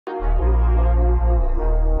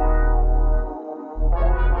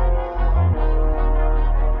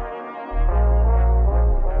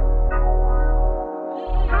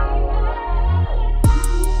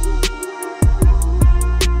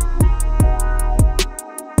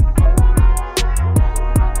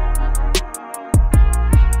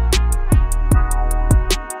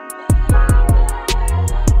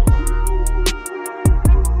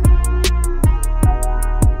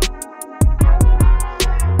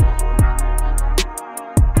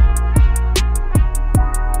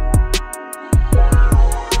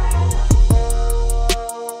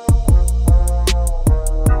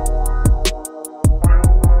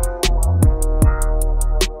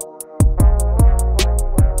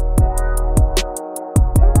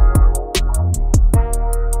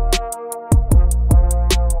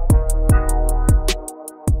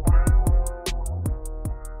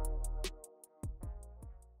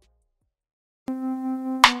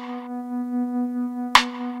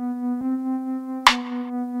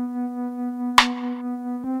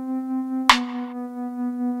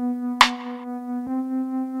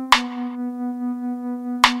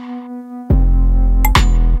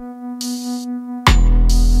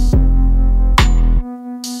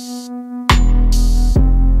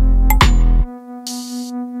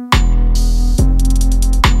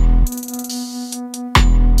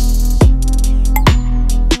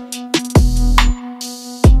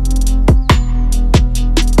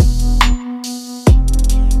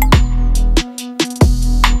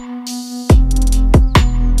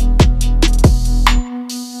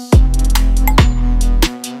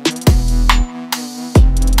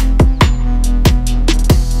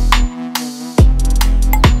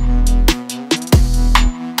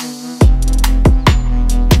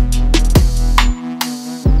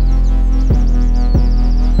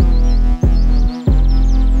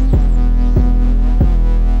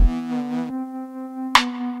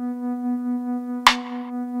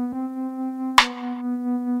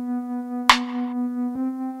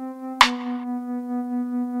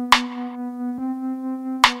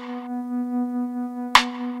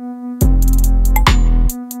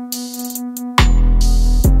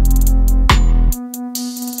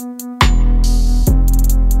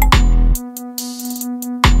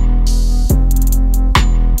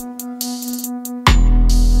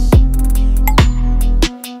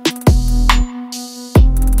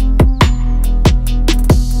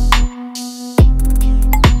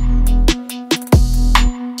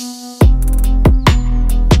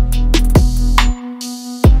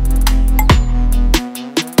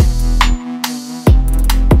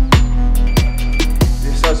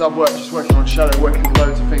as I've worked, just working on shadow, working on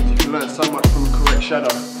loads of things. You can learn so much from a correct shadow.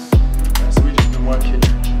 So we've just been working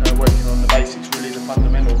on the basics, really, the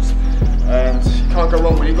fundamentals. And you can't go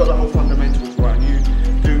wrong when you've got the whole fundamentals right and you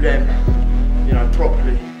do them, you know,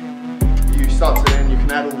 properly. You start to then, you can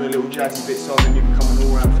add all the little jazzy bits on and you become an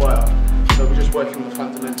all-round fighter. So we're just working on the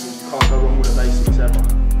fundamentals. You can't go wrong with the basics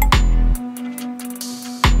ever.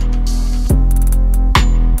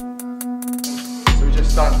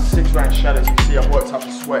 Done 6 round shadows. You can see I've worked up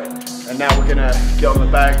a sweat, and now we're gonna get on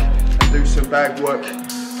the bag and do some bag work.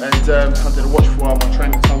 And under the watch for a while, my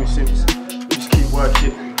trainer told me since we just keep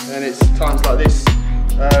working. And it's times like this,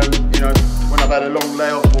 you know, when I've had a long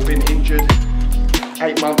layoff or been injured,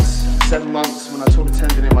 8 months, 7 months, when I tore the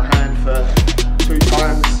tendon in my hand for 2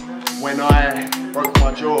 times, when I broke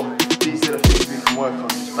my jaw. These are the things we can work on,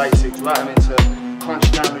 just basics, without having to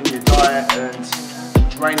crunch down on your diet and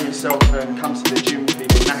drain yourself and come to the gym feeling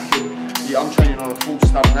knackered. Yeah, I'm training on a full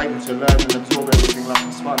stomach, able to learn and absorb everything like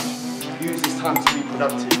a sponge. Use this time to be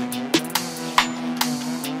productive.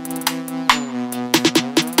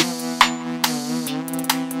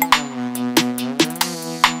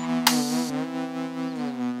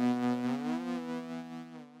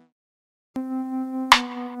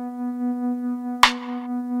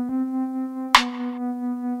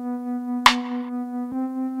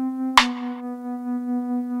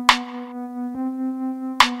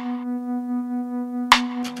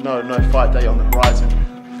 No fight day on the horizon,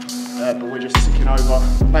 but we're just ticking over.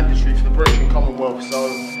 Mandatory for the British and Commonwealth, so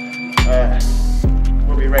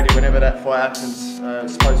we'll be ready whenever that fight happens.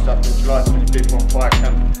 It's supposed to happen July 25th on Fight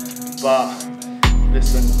Camp, but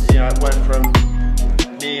listen, you know, it went from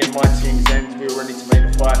me and my team's end. We were ready to make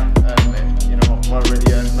the fight. You know, I'm already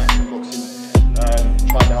Matchroom boxing,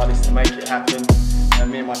 tried the hardest to make it happen,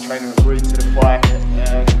 and me and my trainer agreed to the fight,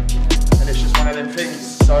 and it's just one of them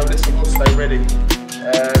things. So listen, we'll stay ready.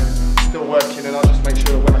 Still working, and I'll just make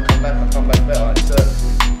sure that when I come back better. It's,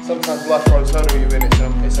 sometimes life throws hurdle you in.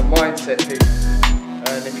 It's a mindset thing,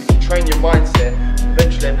 and if you can train your mindset,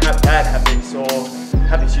 eventually then have bad habits or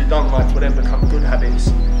habits you don't like will then become good habits.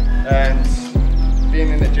 And being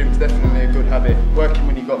in the gym is definitely a good habit. Working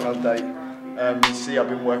when you got no date. You see, I've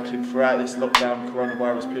been working throughout this lockdown,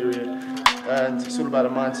 coronavirus period, and it's all about a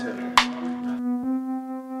mindset.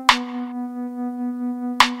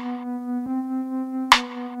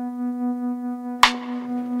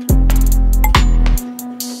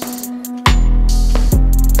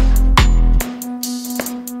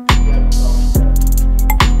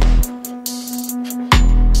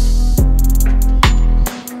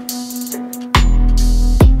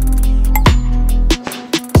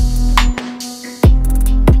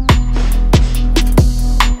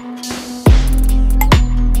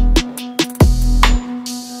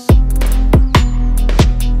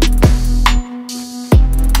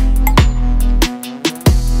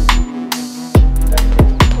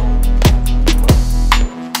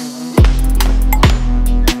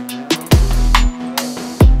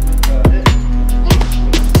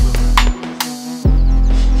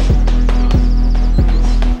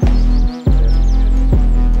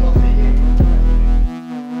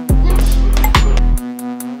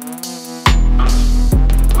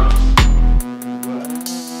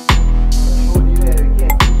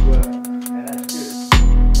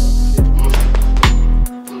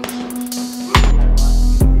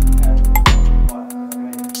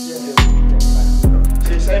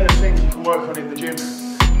 Work on in the gym,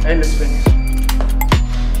 endless things.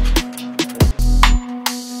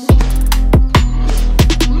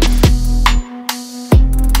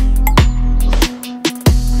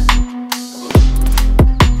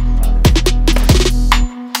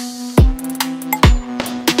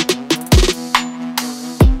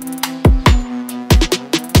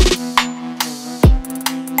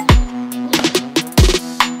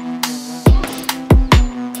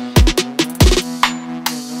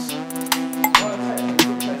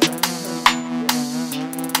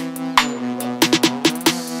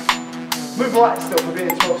 Move right still for being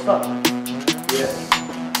 12 stone. Yeah.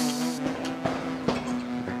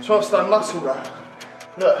 12 stone muscle though.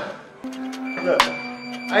 Look. Look.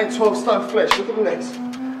 Ain't 12 stone flesh. Look at the legs.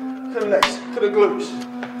 Look at the legs. Look at the glutes.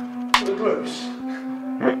 Look at the glutes.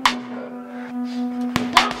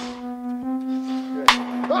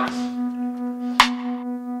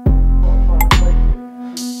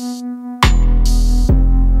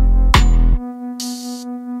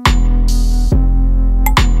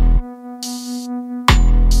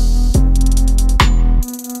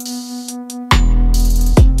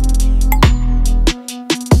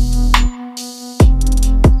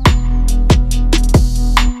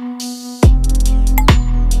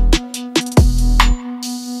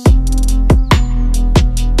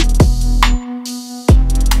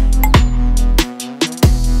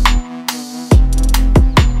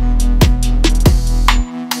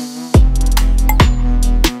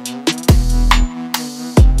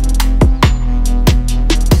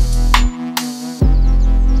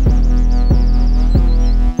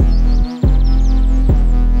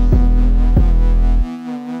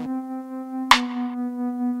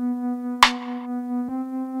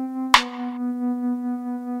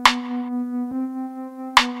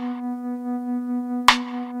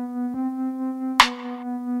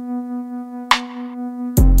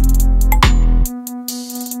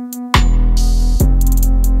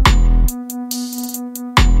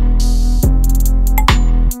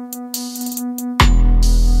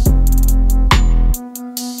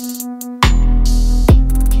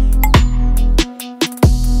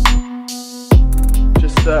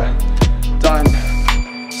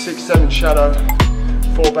 6-7 shadow,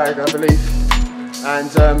 4 bag I believe, and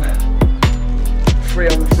 3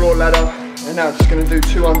 on the floor ladder, and now I'm just going to do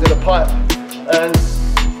 2 under the pipe, and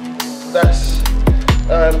that's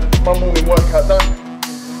my morning workout done.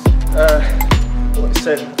 Like I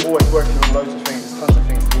said, always working on loads of things, tons of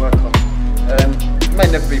things to work on. It may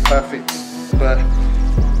never be perfect, but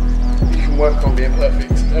you can work on being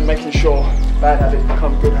perfect and making sure bad habits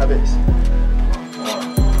become good habits.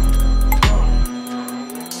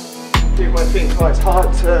 People might think, oh, it's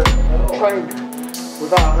hard to train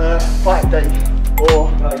without a fight day,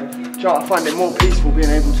 or I find it more peaceful being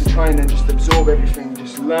able to train and just absorb everything,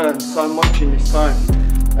 just learn so much in this time.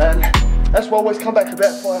 And that's why I always come back a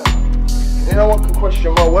better fighter. No one can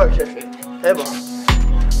question my work ethic, ever.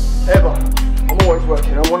 Ever. I'm always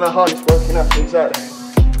working. I'm one of the hardest working athletes out there.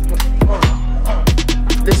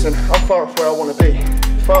 Listen, I'm far off where I want to be.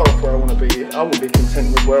 Far off where I want to be. I won't be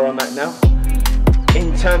content with where I'm at now.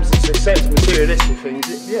 In terms of success, materialistic things,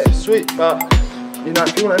 yeah, sweet. But, you know,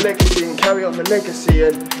 if you want a legacy and carry on the legacy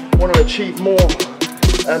and want to achieve more,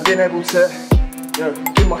 and being able to, you know,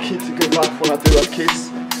 give my kids a good life when I do have kids.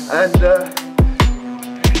 And,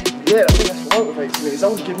 yeah, I think that's what motivates me, is I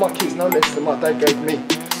want to give my kids no less than my dad gave me.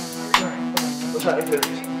 What's that, Felix?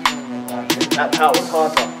 That power was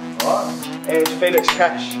harder. What? It's Felix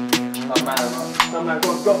Cash. Oh man, some man,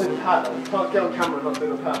 go on, do the pat. You can't get on camera and not do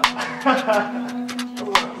the pat.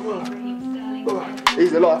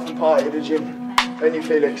 He's the life and party of the gym. Ain't you,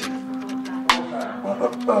 Felix?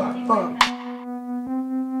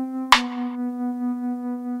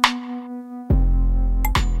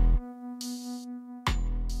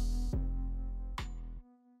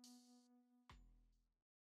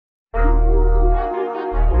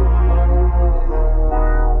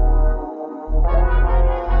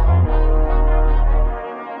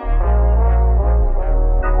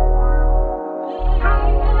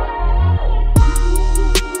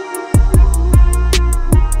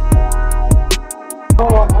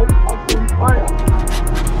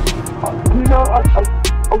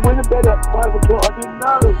 I went to bed at 5 o'clock, I didn't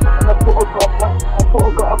know, and I thought I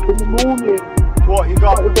got up in the morning. What, you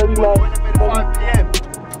got? Went to bed at 5 PM?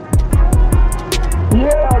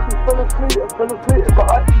 Yeah, I just fell asleep, but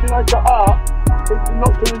then I got up, it's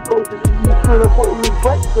not to the door, and I thought it was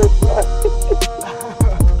breakfast.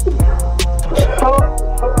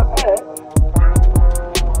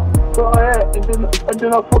 So I ate, and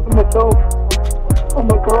then I thought to myself, oh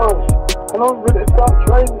my gosh. And I was ready to start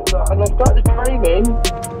training, and I started training,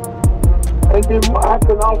 and then what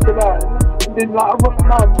happened after that, and then like I wrote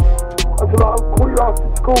Mum, I said like, I'll call you after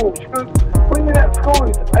school. She goes, when you're at school,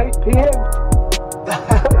 it's 8 PM.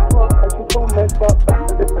 That's what, I just all messed up.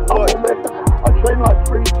 I trained like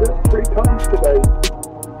three times today.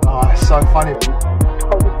 Oh, that's so funny.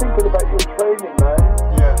 I was thinking about your training, man.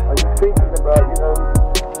 Yeah. I was thinking about,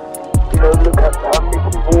 you know, look at how many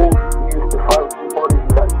people used to fight with bodies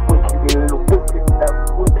like whipping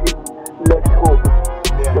left hook.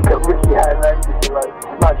 Yeah. Look at Ricky Hatton, just like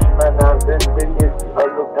smashing man out. Then I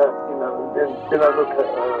looked at, you know, then I looked at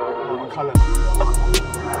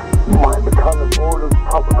Mike McCullum, all the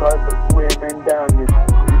proper guys that wear men down. You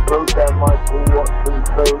broke down Michael Watson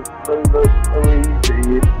so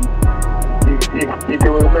easy. You do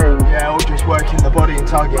what I mean? Yeah, all just working the body and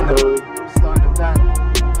targeting them, slowing them down.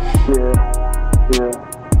 Yeah.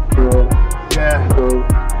 So,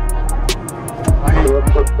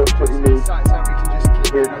 that's what you need. So we can just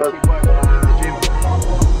keep working on in the gym.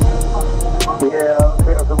 Yeah,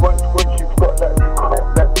 so once you've got that,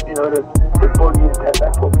 you know, the body attack,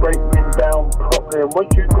 that's what breaks men down properly. And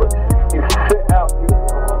once you set out,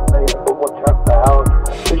 but watch out for how.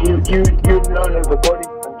 So you learn as a body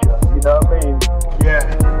puncher, you know what I mean? Yeah.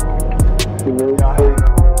 You know, yeah,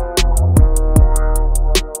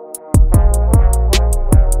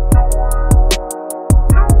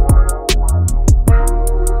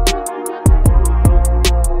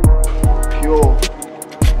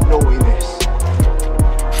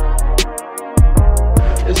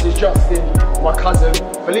 Justin, my cousin.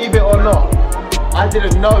 Believe it or not, I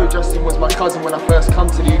didn't know Justin was my cousin when I first come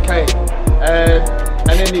to the UK. And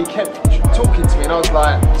then he kept talking to me and I was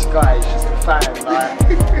like, this guy is just a fan, like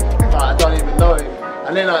I don't even know him.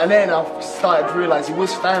 And then I started to realise he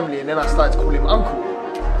was family, and then I started to call him uncle.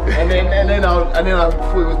 And then I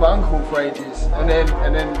thought he was my uncle for ages. And then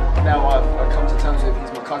now I've come to terms with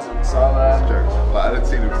he's my cousin. So jokes. Like, I hadn't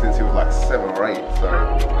seen him since he was like 7 or 8, so I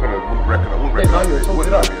kind of wouldn't know me at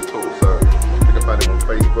all. So I think I found him on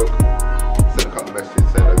Facebook, sent a couple of messages,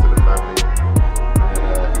 said hello to the family.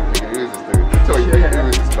 And who is this dude? Who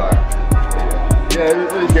is this guy? Yeah,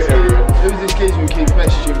 it was this geezer who keeps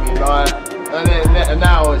messaging me, like, And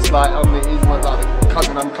now it's like he's like the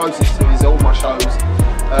cousin I'm closest to. He's at all my shows,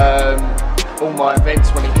 all my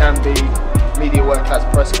events when it can be, media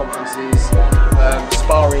workouts, press conferences,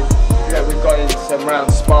 sparring. Yeah, we've got in some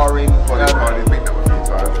rounds sparring. Beat them a few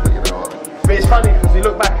times, but you know what? But it's funny because we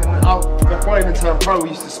look back and before I even turned pro, we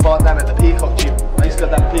used to spar down at the Peacock gym. I used to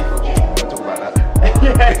go down the Peacock gym. Don't talk about that.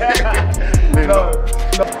 Yeah. No.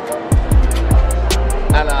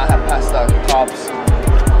 And I have pasta, carbs.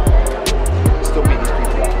 Still beat these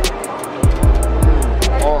people up.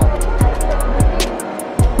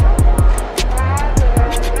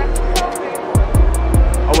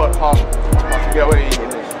 I work hard. I forget what it is.